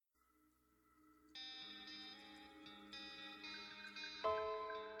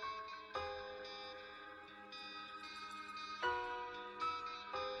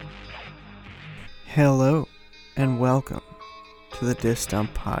Hello, and welcome to the Disc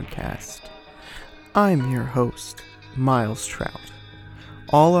Dump Podcast. I'm your host, Miles Trout.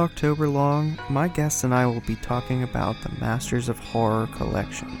 All October long, my guests and I will be talking about the Masters of Horror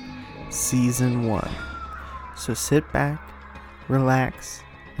Collection, Season 1. So sit back, relax,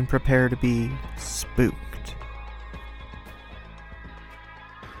 and prepare to be spooked.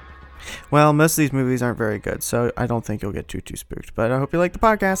 Well, most of these movies aren't very good, so I don't think you'll get too spooked, but I hope you like the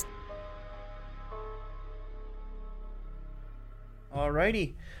podcast.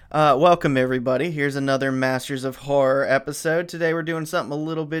 Alrighty. Welcome everybody. Here's another Masters of Horror episode. Today we're doing something a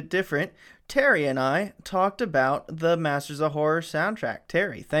little bit different. Terry and I talked about the Masters of Horror soundtrack.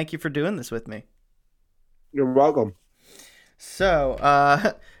 Terry, thank you for doing this with me. You're welcome. So,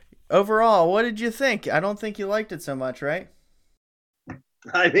 overall, what did you think? I don't think you liked it so much, right?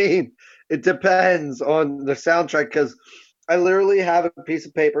 I mean, it depends on the soundtrack because I literally have a piece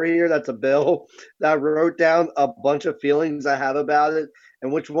of paper here that's a bill that I wrote down a bunch of feelings I have about it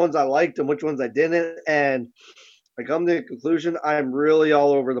and which ones I liked and which ones I didn't. And I come to the conclusion I'm really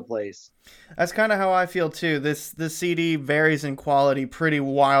all over the place. That's kind of how I feel too. This CD varies in quality pretty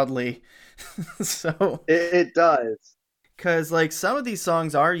wildly. So it does. Because like some of these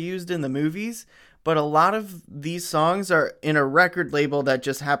songs are used in the movies, but a lot of these songs are in a record label that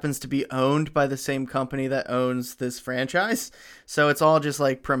just happens to be owned by the same company that owns this franchise. So it's all just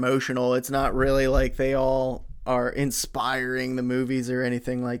like promotional. It's not really like they all are inspiring the movies or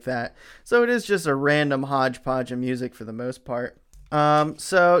anything like that. So it is just a random hodgepodge of music for the most part.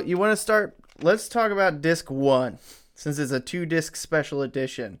 So you want to start? Let's talk about disc 1, since it's a 2-disc special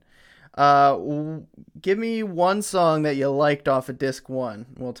edition. Give me one song that you liked off of disc 1.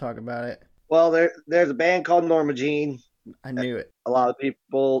 We'll talk about it. Well, there's a band called Norma Jean. I knew it. A lot of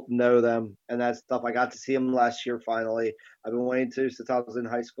people know them, and that stuff. I got to see them last year finally. I've been waiting to since I was in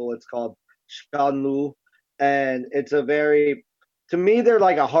high school. It's called Shan Lu, and it's a very, to me, they're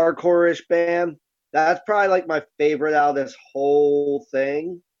like a hardcore-ish band. That's probably like my favorite out of this whole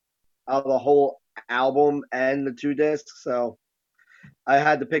thing, out of the whole album and the 2 discs. So I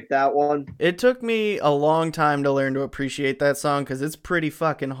had to pick that one. It took me a long time to learn to appreciate that song because it's pretty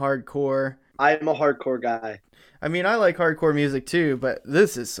fucking hardcore. I'm a hardcore guy. I mean, I like hardcore music too, but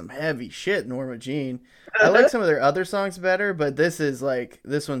this is some heavy shit, Norma Jean. I like some of their other songs better, but this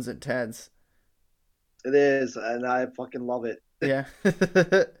one's intense. It is, and I fucking love it. Yeah.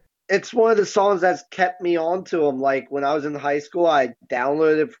 It's one of the songs that's kept me onto them. Like when I was in high school, I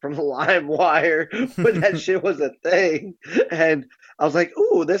downloaded it from LimeWire when that shit was a thing. And I was like,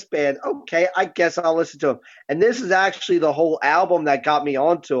 ooh, this band, okay, I guess I'll listen to them. And this is actually the whole album that got me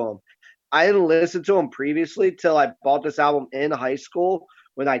onto them. I didn't listen to them previously till I bought this album in high school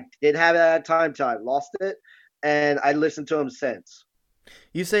when I did have it at that time till I lost it. And I listened to them since.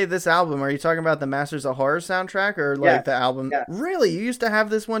 You say this album, are you talking about the Masters of Horror soundtrack or like the album? Yes. Really? You used to have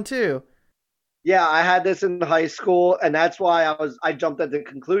this one too? Yeah, I had this in high school, and that's why I jumped at the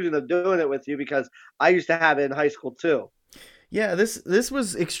conclusion of doing it with you because I used to have it in high school too. Yeah, this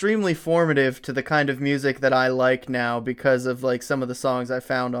was extremely formative to the kind of music that I like now because of like some of the songs I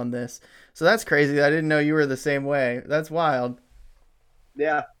found on this. So that's crazy. I didn't know you were the same way. That's wild.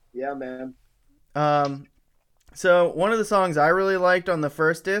 Yeah, man. So one of the songs I really liked on the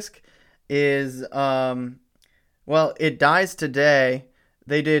first disc is It Dies Today.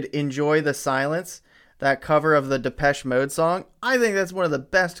 They did Enjoy the Silence, that cover of the Depeche Mode song. I think that's one of the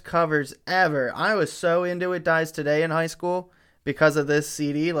best covers ever. I was so into It Dies Today in high school because of this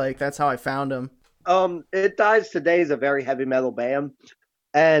CD. Like, that's how I found them. It Dies Today is a very heavy metal band,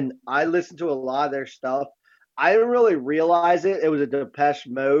 and I listened to a lot of their stuff. I didn't really realize it. It was a Depeche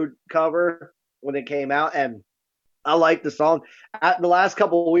Mode cover when it came out, and I like the song. At the last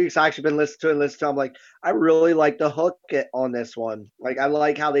couple of weeks, I actually been listening to. I'm like, I really like the hook on this one. Like, I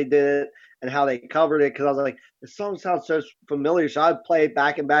like how they did it and how they covered it because I was like, the song sounds so familiar. So I played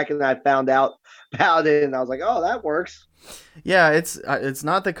back and back, and I found out about it, and I was like, oh, that works. Yeah, it's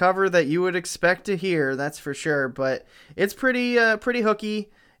not the cover that you would expect to hear, that's for sure, but it's pretty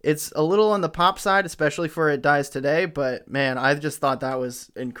hooky. It's a little on the pop side, especially for It Dies Today, but man, I just thought that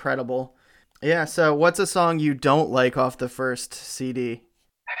was incredible. Yeah, so what's a song you don't like off the first CD?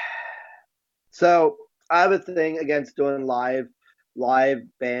 So I have a thing against doing live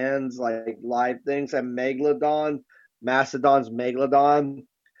bands, like live things, and Mastodon's Megalodon.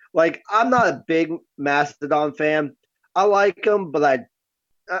 Like, I'm not a big Mastodon fan. I like them, but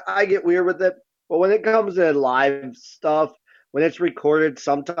I get weird with it. But when it comes to live stuff, when it's recorded,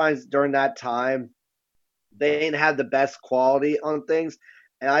 sometimes during that time, they ain't had the best quality on things,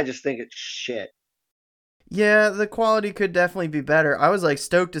 and I just think it's shit. Yeah, the quality could definitely be better. I was like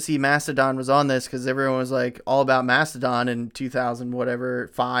stoked to see Mastodon was on this because everyone was like all about Mastodon in 2000 whatever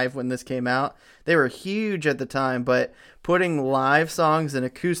 5 when this came out. They were huge at the time, but putting live songs and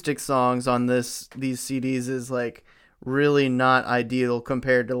acoustic songs on these CDs is like really not ideal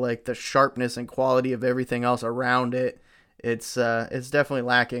compared to like the sharpness and quality of everything else around it. It's definitely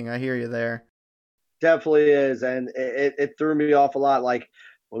lacking. I hear you there. Definitely is, and it threw me off a lot. Like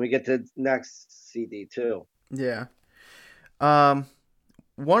when we get to next CD too. Yeah. Um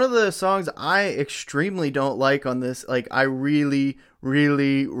One of the songs I extremely don't like on this, like I really,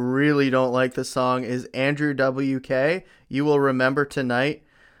 really, really don't like the song is Andrew WK. You Will Remember Tonight.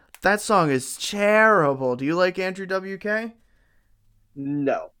 That song is terrible. Do you like Andrew WK?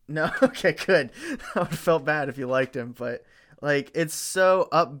 No, No? Okay, good. I would have felt bad if you liked him, but like it's so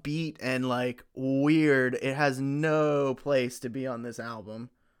upbeat and like weird. It has no place to be on this album.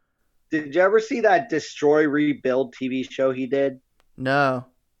 did you ever see that Destroy Rebuild TV show he did? No.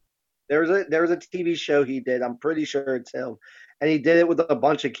 There was a TV show he did. I'm pretty sure it's him, and he did it with a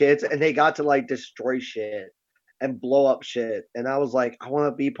bunch of kids, and they got to like destroy shit and blow up shit. And I was like, I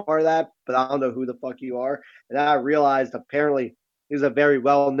want to be part of that, but I don't know who the fuck you are. And I realized apparently he's a very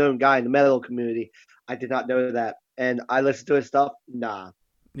well known guy in the metal community. I did not know that, and I listened to his stuff. Nah,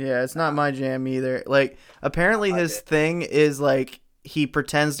 Yeah, it's not my jam either. Like, apparently I his did. thing is like he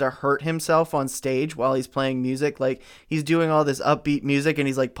pretends to hurt himself on stage while he's playing music. Like, he's doing all this upbeat music and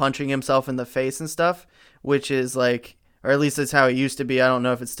he's like punching himself in the face and stuff, which is like, or at least that's how it used to be. I don't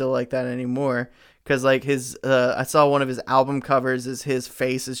know if it's still like that anymore. Cause like I saw one of his album covers is his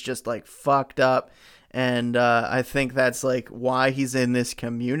face is just like fucked up. And I think that's like why he's in this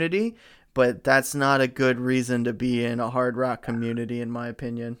community, but that's not a good reason to be in a hard rock community, in my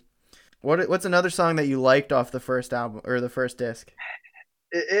opinion. What's another song that you liked off the first album or the first disc?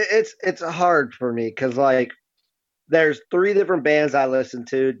 It's hard for me because like there's three different bands I listen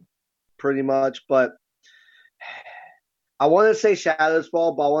to pretty much, but I want to say Shadows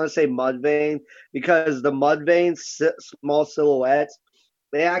Fall, but I want to say Mudvayne because the Mudvayne Small Silhouettes,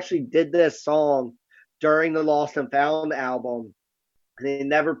 they actually did this song during the Lost and Found album. They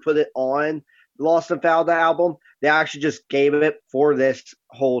never put it on the Lost and Found album. They actually just gave it for this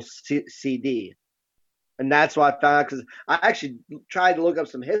whole CD. And that's why I found out because I actually tried to look up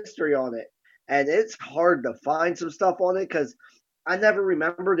some history on it. And it's hard to find some stuff on it because I never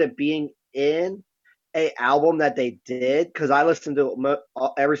remembered it being in a album that they did because I listened to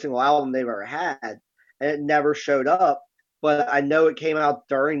every single album they've ever had, and it never showed up. But I know it came out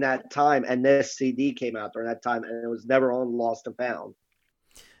during that time, and this CD came out during that time, and it was never on Lost and Found.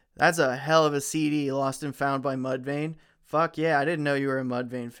 That's a hell of a CD, Lost and Found by Mudvayne. Fuck yeah, I didn't know you were a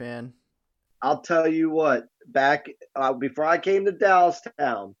Mudvayne fan. I'll tell you what, back before I came to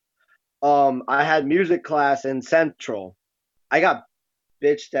Dallastown, I had music class in Central. I got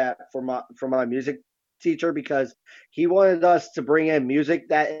bitched at for my music teacher because he wanted us to bring in music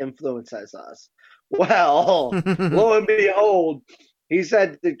that influences us. Well, lo and behold, he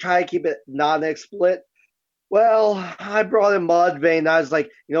said to try to keep it non-explicit. Well, I brought in Mudvayne. I was like,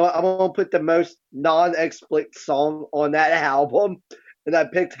 you know what? I'm gonna put the most non-explicit song on that album, and I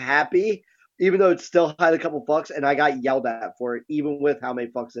picked Happy, even though it still had a couple fucks, and I got yelled at for it, even with how many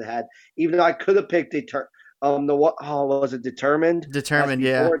fucks it had. Even though I could have picked the what? Oh, was it Determined? That's Determined,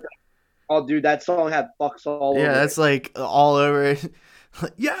 yeah. before. Oh, dude, that song had fucks all Yeah, over that's it. like all over it.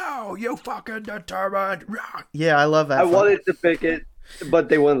 Yo, you fucking determined. Yeah, I love I that. wanted to pick it, but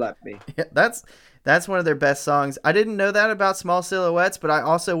they wouldn't let me. Yeah, that's one of their best songs. I didn't know that about Small Silhouettes, but I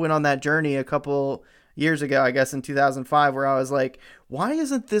also went on that journey a couple years ago, I guess in 2005, where I was like, why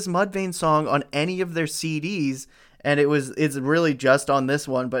isn't this Mudvayne song on any of their CDs? And it's really just on this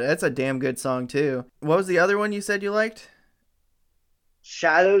one, but it's a damn good song too. What was the other one you said you liked?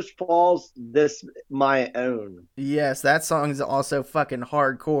 Shadows Falls, this my own. Yes, that song is also fucking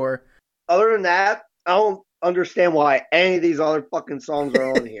hardcore. Other than that, I don't understand why any of these other fucking songs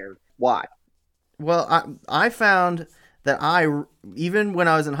are on here. Why? Well, I found that even when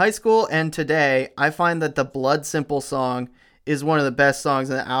I was in high school and today, I find that the Blood Simple song is one of the best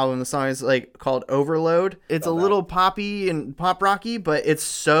songs in the album. The song is like called Overload. It's a little poppy and pop rocky, but it's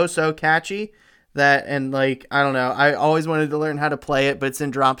so catchy that, and like I don't know, I always wanted to learn how to play it, but it's in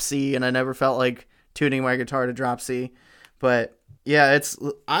drop C, and I never felt like tuning my guitar to drop C. But yeah,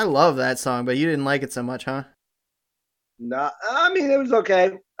 I love that song, but you didn't like it so much, huh? No, I mean it was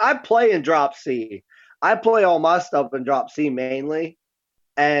okay. I play in drop C. I play all my stuff in drop C mainly,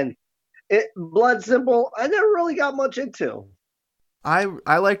 and it Blood Simple. I never really got much into. I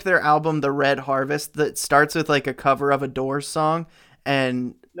liked their album The Red Harvest that starts with like a cover of a Doors song,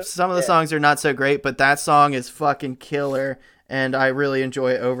 and some of the Yeah. songs are not so great, but that song is fucking killer. And I really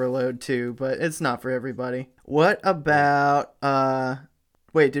enjoy Overload too, but it's not for everybody. What about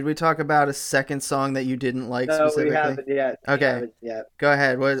wait, did we talk about a second song that you didn't like No, we specifically? haven't yet. We Okay, haven't yet. go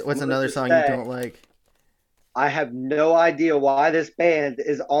ahead. I'm What's going another to song you say don't like? I have no idea why this band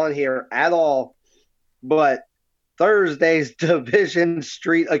is on here at all, but Thursday's Division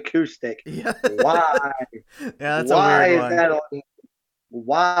Street Acoustic. Yeah. Why? Yeah, that's a Why weird is one. that on?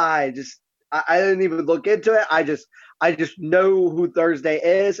 Why? Just I didn't even look into it. I just know who Thursday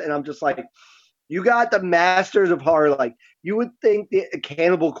is, and I'm just like, you got the Masters of Horror. Like you would think the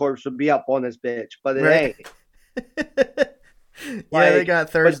Cannibal Corpse would be up on this bitch, but it Right. ain't. Yeah, they Like,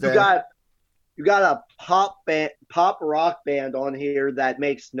 got but you Thursday. got you got a pop rock band on here that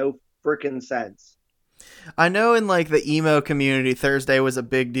makes no freaking sense. I know in like the emo community, Thursday was a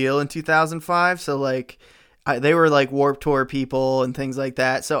big deal in 2005. So like, they were like Warp Tour people and things like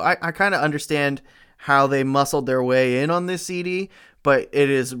that. So I kind of understand how they muscled their way in on this CD, but it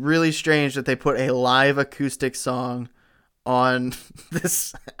is really strange that they put a live acoustic song on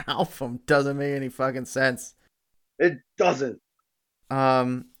this album. Doesn't make any fucking sense. It doesn't.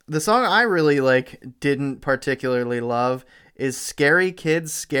 The song I really like didn't particularly love is "Scary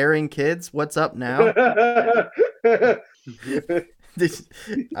Kids Scaring Kids." What's up now?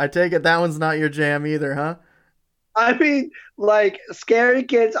 I take it that one's not your jam either, huh? I mean, like scary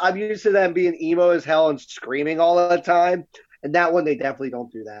kids. I'm used to them being emo as hell and screaming all the time, and that one they definitely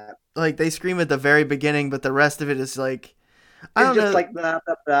don't do that. Like they scream at the very beginning, but the rest of it is like I It's don't just know. like blah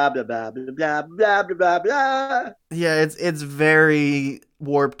blah blah blah blah blah blah blah blah blah. Yeah, it's very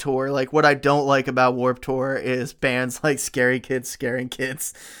Warp Tour. Like what I don't like about Warp Tour is bands like Scary Kids Scaring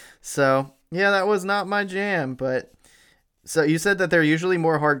Kids. So yeah, that was not my jam. But so you said that they're usually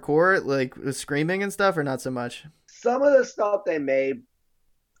more hardcore, like with screaming and stuff, or not so much. Some of the stuff they made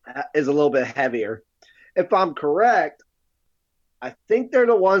is a little bit heavier. If I'm correct, I think they're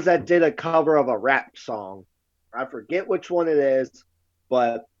the ones that did a cover of a rap song. I forget which one it is,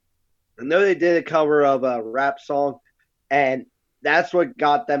 but I know they did a cover of a rap song, and that's what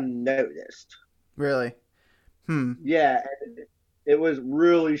got them noticed. Really? Hmm. Yeah, it was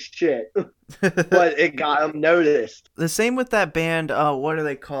really shit, but it got them noticed. The same with that band. What are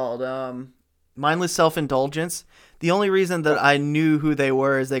they called? Mindless Self Indulgence. The only reason that I knew who they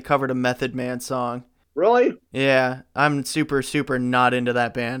were is they covered a Method Man song. Really? Yeah, I'm super super not into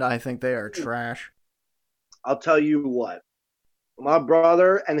that band. I think they are trash. I'll tell you what. My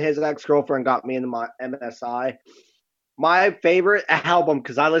brother and his ex girlfriend got me into my MSI. My favorite album,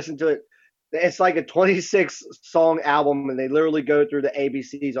 because I listened to it, it's like a 26 song album, and they literally go through the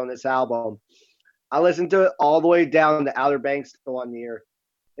ABCs on this album. I listened to it all the way down to Outer Banks the one year.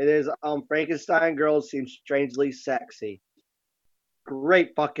 It is Frankenstein Girls Seem Strangely Sexy.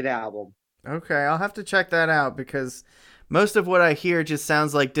 Great fucking album. Okay, I'll have to check that out because most of what I hear just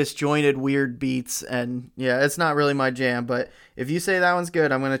sounds like disjointed weird beats and yeah, it's not really my jam, but if you say that one's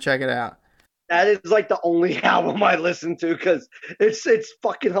good, I'm going to check it out. That is like the only album I listen to because it's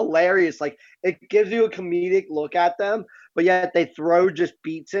fucking hilarious. Like it gives you a comedic look at them, but yet they throw just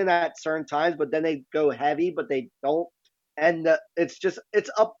beats in at certain times, but then they go heavy, but they don't. And it's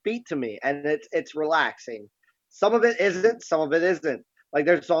upbeat to me, and it's relaxing. Some of it isn't, some of it isn't. Like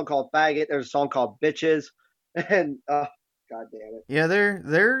there's a song called "Faggot," there's a song called "Bitches," and god damn it. Yeah,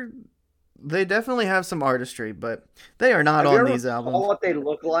 they definitely have some artistry, but they are not Have you on ever these saw albums. what they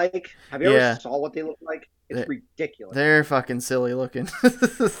look like? Have you ever Yeah, saw what they look like? It's they- ridiculous. they're fucking silly looking.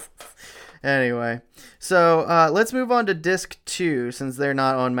 Anyway, so let's move on to disc 2 since they're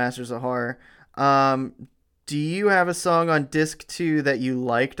not on Masters of Horror. Do you have a song on disc 2 that you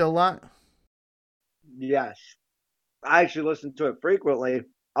liked a lot? Yes. I actually listen to it frequently.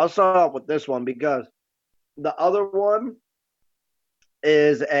 I'll start off with this one because the other one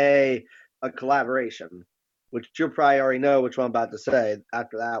is a collaboration, which you'll probably already know which one I'm about to say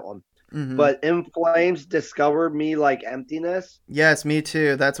after that one. Mm-hmm. But In Flames discovered me like emptiness. Yes, me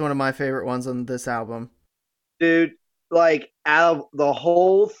too. That's one of my favorite ones on this album. Dude, like out of the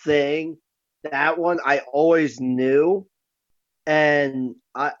whole thing, that one I always knew. And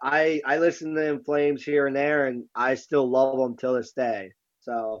I listen to In Flames here and there, and I still love them till this day.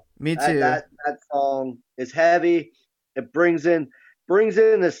 So Me that too. that song is heavy. It brings in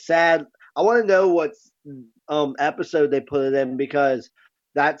a sad. I want to know what episode they put it in because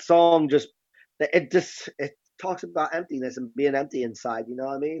that song it talks about emptiness and being empty inside. You know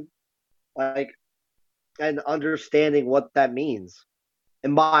what I mean? Like and understanding what that means,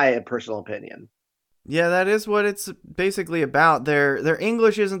 in my personal opinion. Yeah, that is what it's basically about. Their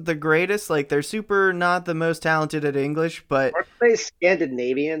English isn't the greatest. Like they're super not the most talented at English, but Aren't they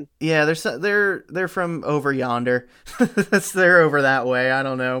Scandinavian? yeah, they're from over yonder. They're over that way. I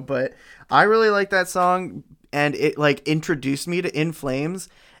don't know, but I really like that song, and it like introduced me to In Flames.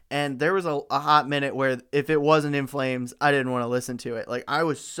 And there was a hot minute where if it wasn't In Flames, I didn't want to listen to it. Like I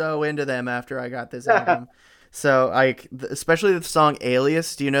was so into them after I got this album. So like, especially the song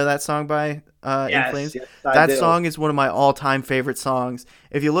Alias. Do you know that song by In Yes, Flames? yes, I That do. song is one of my all-time favorite songs.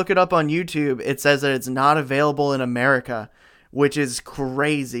 If you look it up on YouTube, it says that it's not available in America, which is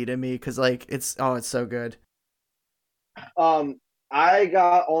crazy to me because like it's so good. Um, I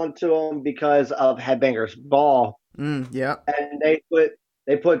got onto them because of Headbangers Ball, Yeah. and they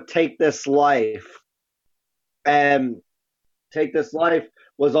put "Take This Life," and "Take This Life"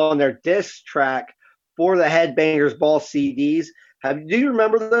 was on their diss track for the Headbangers Ball CDs. Do you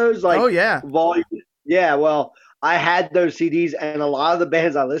remember those? Oh Like yeah. volume? Yeah. Well, I had those CDs, and a lot of the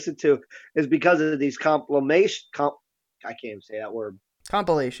bands I listened to is because of these I can't even say that word. Uh,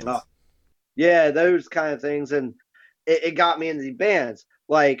 Compilations. yeah, those kind of things, and it got me into the bands.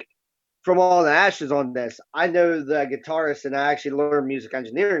 Like from All the Ashes on this, I know the guitarist, and I actually learned music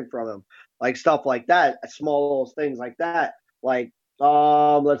engineering from him, like stuff like that, small little things like that. Like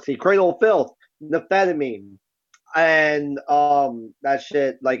let's see, Cradle of Filth, Nephetamine, and that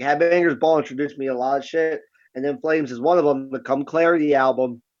shit. Like Headbangers Ball introduced me to a lot of shit, and then Flames is one of them. The Come Clarity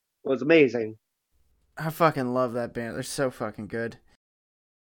album was amazing. I fucking love that band. They're so fucking good.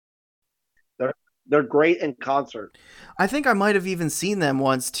 They're they're great in concert. I think I might have even seen them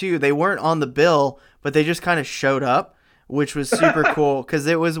once too. They weren't on the bill, but they just kind of showed up, which was super cool because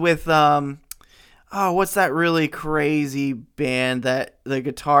it was with oh, what's that really crazy band that the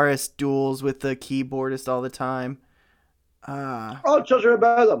guitarist duels with the keyboardist all the time? Oh, Children of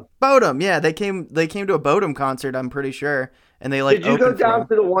Bodom. Bodum. Yeah, they came to a Bodum concert, I'm pretty sure, and they like Did you go opened for down them.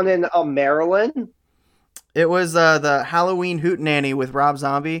 to the one in Maryland? It was the Halloween Hootenanny with Rob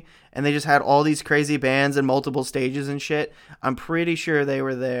Zombie, and they just had all these crazy bands and multiple stages and shit. I'm pretty sure they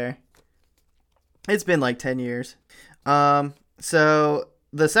were there. It's been like 10 years. So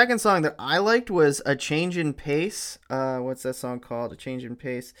the second song that I liked was A Change in Pace. What's that song called? A Change in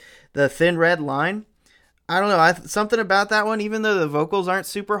Pace. The Thin Red Line. I don't know. Something about that one, even though the vocals aren't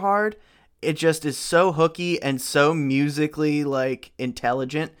super hard, it just is so hooky and so musically like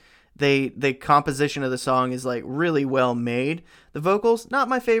intelligent. The composition of the song is like really well made. The vocals not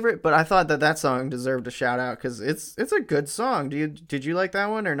my favorite, but I thought that song deserved a shout out because it's a good song. Did you like that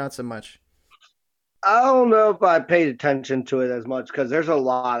one or not so much? I don't know if I paid attention to it as much because there's a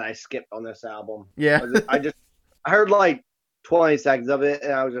lot I skipped on this album. Yeah. I heard like 20 seconds of it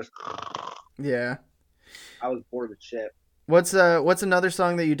and I was just Yeah. I was bored of shit. What's another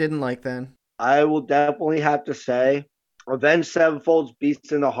song that you didn't like then? I will definitely have to say Avenged Sevenfold's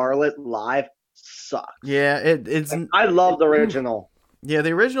Beast in the Harlot live sucks. Yeah, it's Like, I love the original. yeah,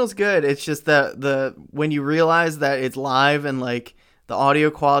 the original's good. It's just the when you realize that it's live and like the audio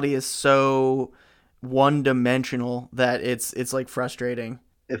quality is so one dimensional that it's like frustrating.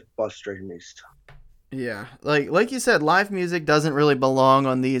 It frustrated me. Yeah. Like you said, live music doesn't really belong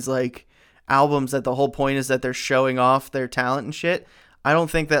on these like albums that the whole point is that they're showing off their talent and shit. I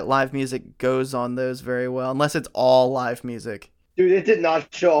don't think that live music goes on those very well unless it's all live music. Dude, it did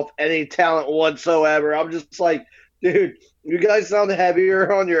not show off any talent whatsoever. I'm just like, dude, you guys sound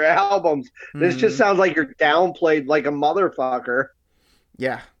heavier on your albums. This just Hmm. sounds like you're downplayed like a motherfucker.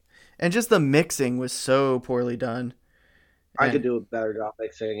 Yeah. And just the mixing was so poorly done. I could And do a better job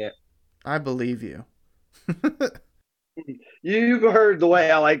mixing it. I believe you. You've heard the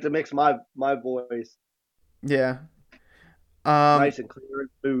way I like to mix my voice, Yeah. Um nice and clear and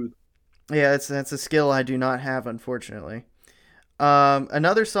smooth. yeah, that's a skill I do not have unfortunately.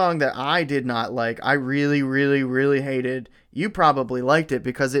 Another song that I did not like, I really, really, really hated. You probably liked it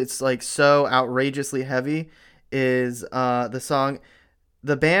because it's like so outrageously heavy. Is the song?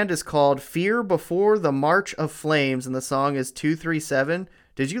 The band is called Fear Before the March of Flames, and the song is 237.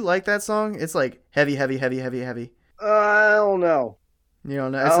 Did you like that song? It's like heavy, heavy, heavy, heavy, heavy. I don't know. You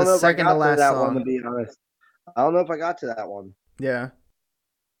know, I it's don't the know if I second to got to last that one to song. be honest. I don't know if I got to that one Yeah.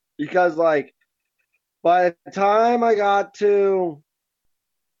 because like by the time I got to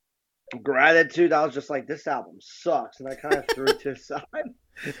Gratitude, I was just like, this album sucks, and I kind of threw it to the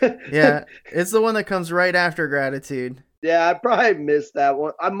side. Yeah. It's the one that comes right after Gratitude. Yeah, I probably missed that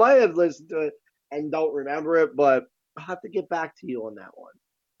one. I might have listened to it and don't remember it, but I'll have to get back to you on that one.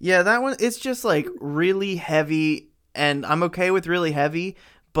 Yeah, that one, it's just like really heavy, and I'm okay with really heavy,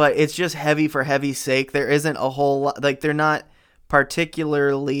 but it's just heavy for heavy's sake. There isn't a whole lot, like, they're not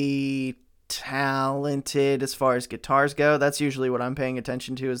particularly talented as far as guitars go. That's usually what I'm paying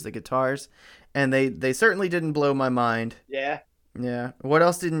attention to is the guitars, and they certainly didn't blow my mind. Yeah. Yeah. What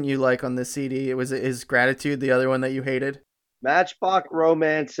else didn't you like on this CD? It was Is Gratitude the other one that you hated? Matchbox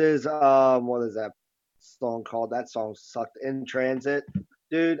Romances. What is that song called? That song sucked. In Transit.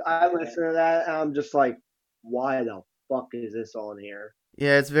 Dude, I listen to that and I'm just like, why the fuck is this on here?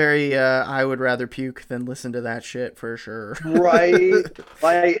 Yeah, it's very I would rather puke than listen to that shit for sure. Right?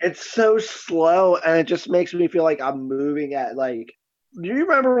 Like, it's so slow and it just makes me feel like I'm moving at like. Do you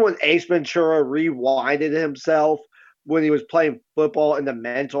remember when Ace Ventura rewinded himself when he was playing football in the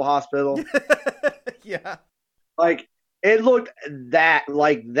mental hospital? Yeah. Like, it looked that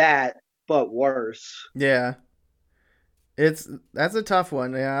like that, but worse. Yeah. That's a tough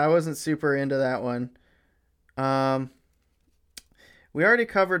one. Yeah, I wasn't super into that one. Um we already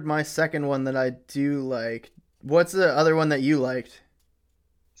covered my second one that I do like. What's the other one that you liked?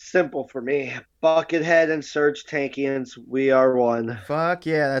 Simple for me. Buckethead and Serge Tankian's We Are One. Fuck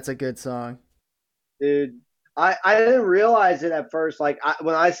yeah, that's a good song. Dude, I didn't realize it at first. Like,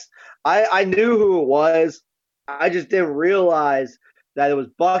 I knew who it was. I just didn't realize that it was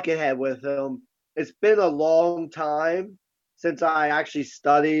Buckethead with him. It's been a long time since I actually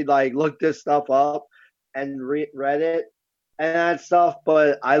studied, like, looked this stuff up and read it and that stuff.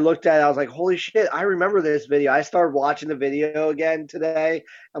 But I looked at it, I was like, holy shit, I remember this video. I started watching the video again today.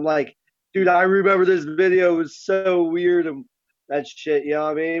 I'm like, dude, I remember this video. It was so weird and that shit, you know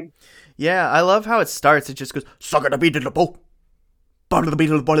what I mean? Yeah, I love how it starts. It just goes suck at the beat of the bow. Bottom of the beat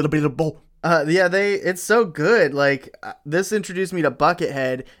of the ball of the beat of the bow. Yeah, it's so good. Like this introduced me to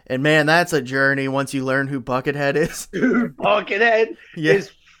Buckethead, and man, that's a journey once you learn who Buckethead is. Dude, Buckethead Yeah.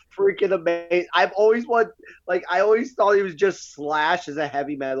 is freaking amazing. I always thought he was just Slash as a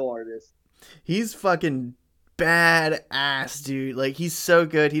heavy metal artist. He's fucking badass, dude. Like he's so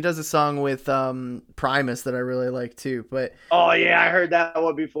good. He does a song with Primus that I really like too. But Oh yeah, I heard that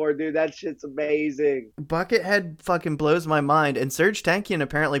one before, dude. That shit's amazing. Buckethead fucking blows my mind. And Serge Tankian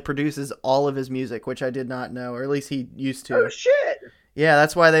apparently produces all of his music, which I did not know, or at least he used to. Oh shit! Yeah,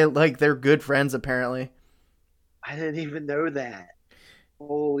 that's why they're good friends apparently. I didn't even know that.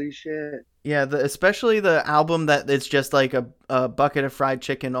 Holy shit! Yeah, especially the album that it's just like a bucket of fried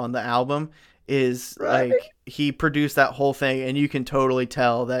chicken on the album is Right? like he produced that whole thing, and you can totally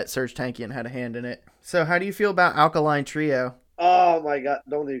tell that Serge Tankian had a hand in it. So, how do you feel about Alkaline Trio? Oh my god!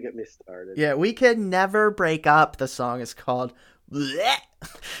 Don't even get me started. Yeah, We Can Never Break Up. The song is called. Yeah,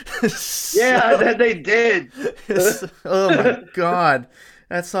 So- they did. oh my god,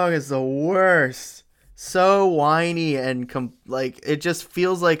 that song is the worst. So whiny and like it just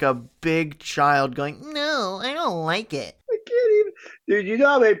feels like a big child going, "No, I don't like it." I can't even, dude. You know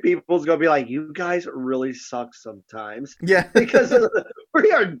how many people's gonna be like, "You guys really suck sometimes," Yeah, because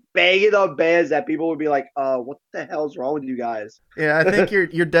we are banging on bands that people would be like, what the hell's wrong with you guys?" yeah. I think you're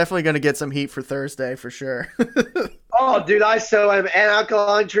definitely gonna get some heat for Thursday for sure. Oh, dude, I so am. And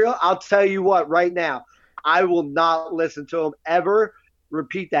Alkaline Trio, I'll tell you what, right now, I will not listen to them ever.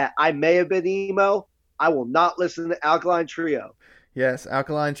 Repeat that. I may have been emo. I will not listen to Alkaline Trio. Yes,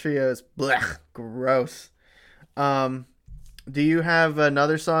 Alkaline Trio is blech, gross. Um, do you have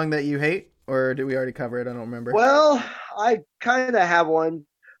another song that you hate, or did we already cover it? I don't remember. Well, I kind of have one.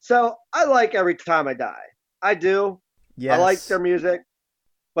 So I like Every Time I Die. I do. Yes. I like their music.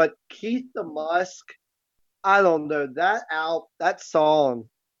 But Keith the Musk, I don't know. That song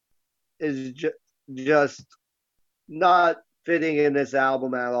is just not fitting in this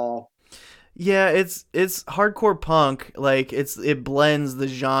album at all. Yeah, it's hardcore punk. Like it blends the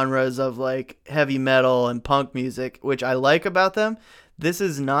genres of like heavy metal and punk music, which I like about them. This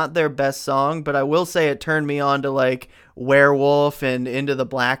is not their best song, but I will say it turned me on to like Werewolf and Into the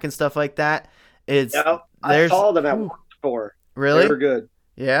Black and stuff like that. It's Yeah, I saw them at War. Really? They were good.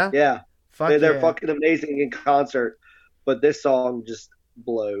 Yeah. Yeah. Fuck They're yeah. fucking amazing in concert, but this song just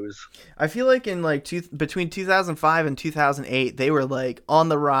blows. I feel like in like between 2005 and 2008, they were like on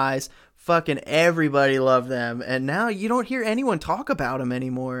the rise. Fucking everybody loved them, and now you don't hear anyone talk about them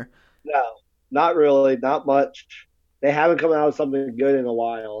anymore. No, not really, not much. They haven't come out with something good in a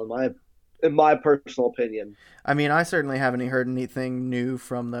while, in my personal opinion. I mean, I certainly haven't heard anything new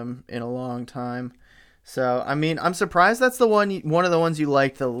from them in a long time. So, I mean, I'm surprised that's one of the ones you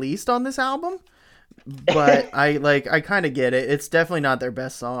liked the least on this album. But I kind of get it. It's definitely not their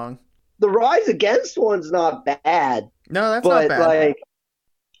best song. The Rise Against one's not bad. No, that's but not bad. Like,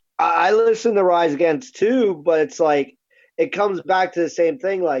 I listen to Rise Against too, but it's like it comes back to the same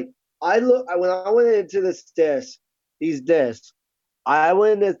thing. Like when I went into these discs, I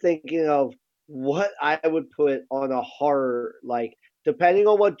went into thinking of what I would put on a horror like depending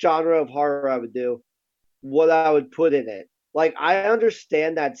on what genre of horror I would do, what I would put in it. Like I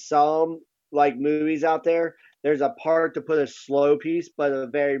understand that some like movies out there, there's a part to put a slow piece, but a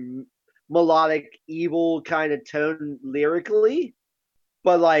very melodic, evil kind of tone lyrically.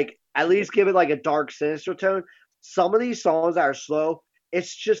 But like at least give it like a dark, sinister tone. Some of these songs that are slow,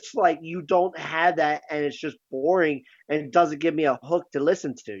 it's just like you don't have that, and it's just boring, and it doesn't give me a hook to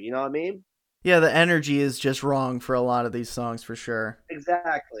listen to. You know what I mean? Yeah, the energy is just wrong for a lot of these songs for sure.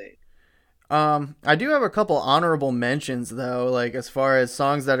 Exactly. I do have a couple honorable mentions though, like as far as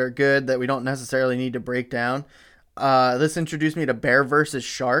songs that are good that we don't necessarily need to break down. This introduced me to Bear vs.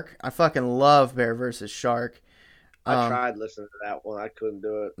 Shark. I fucking love Bear vs. Shark. I tried listening to that one. I couldn't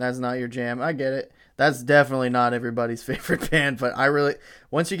do it. That's not your jam. I get it. That's definitely not everybody's favorite band, but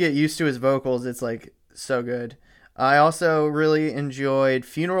once you get used to his vocals, it's like so good. I also really enjoyed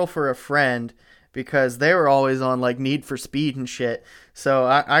Funeral for a Friend because they were always on like Need for Speed and shit. So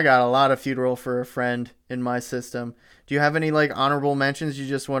I got a lot of Funeral for a Friend in my system. Do you have any like honorable mentions you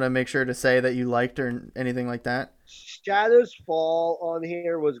just want to make sure to say that you liked or anything like that? Shadows Fall on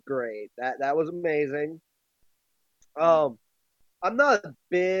here was great. That was amazing. I'm not a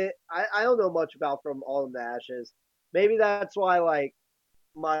bit. I don't know much about From Autumn to Ashes. Maybe that's why like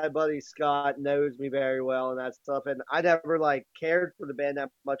my buddy Scott knows me very well and that stuff, and I never like cared for the band that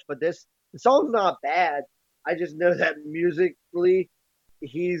much. But the song's not bad. I just know that musically,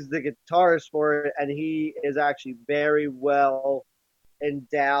 he's the guitarist for it, and he is actually very well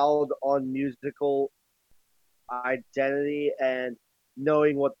endowed on musical identity and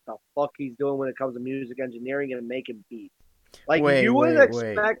knowing what the fuck he's doing when it comes to music engineering and making beats. Like you wouldn't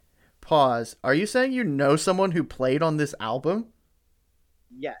expect. Pause. Are you saying you know someone who played on this album?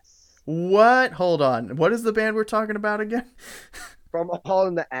 Yes. What? Hold on. What is the band we're talking about again? From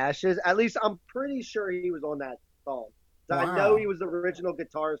Autumn to Ashes. At least I'm pretty sure he was on that song. Wow. I know he was the original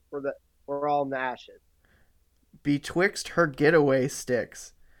guitarist for Autumn to Ashes. Betwixt Her Getaway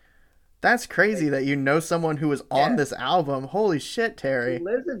Sticks. That's crazy that you know someone who was on this album. Holy shit, Terry. He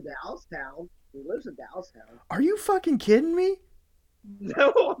lives in Dowstown. Are you fucking kidding me?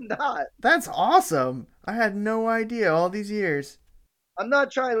 No, I'm not. That's awesome. I had no idea all these years. I'm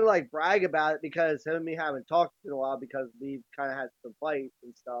not trying to like brag about it because him and me haven't talked in a while because we've kind of had some fights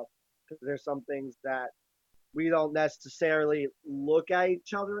and stuff. Because there's some things that we don't necessarily look at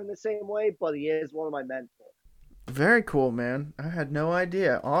each other in the same way, but he is one of my mentors. Very cool, man. I had no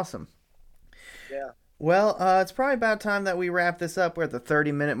idea. Awesome. Yeah. Well, it's probably about time that we wrap this up. We're at the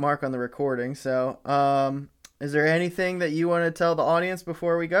 30-minute mark on the recording. So, is there anything that you want to tell the audience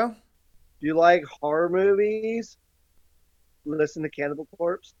before we go? Do you like horror movies? Listen to Cannibal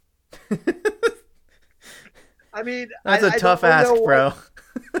Corpse. I mean, that's a tough ask, bro.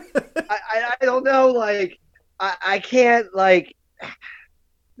 I don't know. Like, I can't like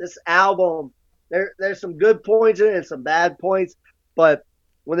this album. There's some good points in it and some bad points, but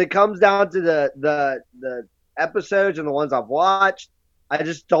when it comes down to the episodes and the ones I've watched, I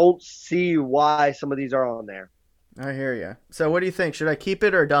just don't see why some of these are on there. I hear you. So what do you think? Should I keep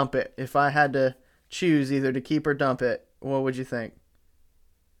it or dump it? If I had to choose either to keep or dump it, what would you think?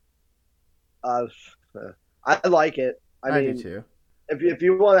 I like it. I mean, do too. If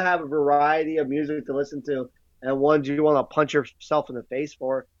you want to have a variety of music to listen to and ones you want to punch yourself in the face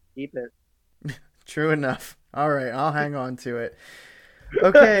for, keep it. True enough. All right, I'll hang on to it.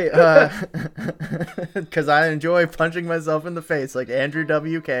 Okay, because I enjoy punching myself in the face like Andrew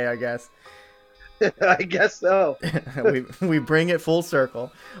WK, I guess. I guess so. we bring it full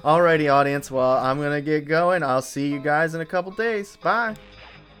circle. Alrighty, audience. Well, I'm going to get going. I'll see you guys in a couple days. Bye.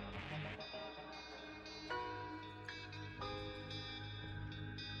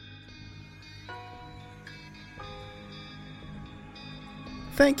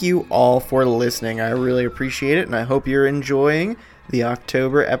 Thank you all for listening. I really appreciate it, and I hope you're enjoying the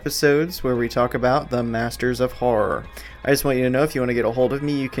October episodes where we talk about the Masters of Horror. I just want you to know if you want to get a hold of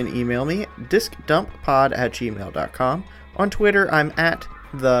me, you can email me discdumppod@gmail.com. On Twitter, I'm at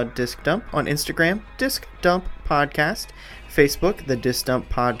the Disc Dump. On Instagram, Disc Dump Podcast. Facebook, the Disc Dump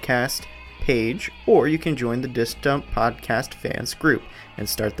Podcast page, or you can join the Disc Dump Podcast fans group and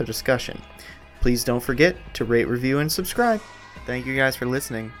start the discussion. Please don't forget to rate, review, and subscribe. Thank you guys for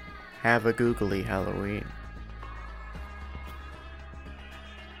listening. Have a googly Halloween.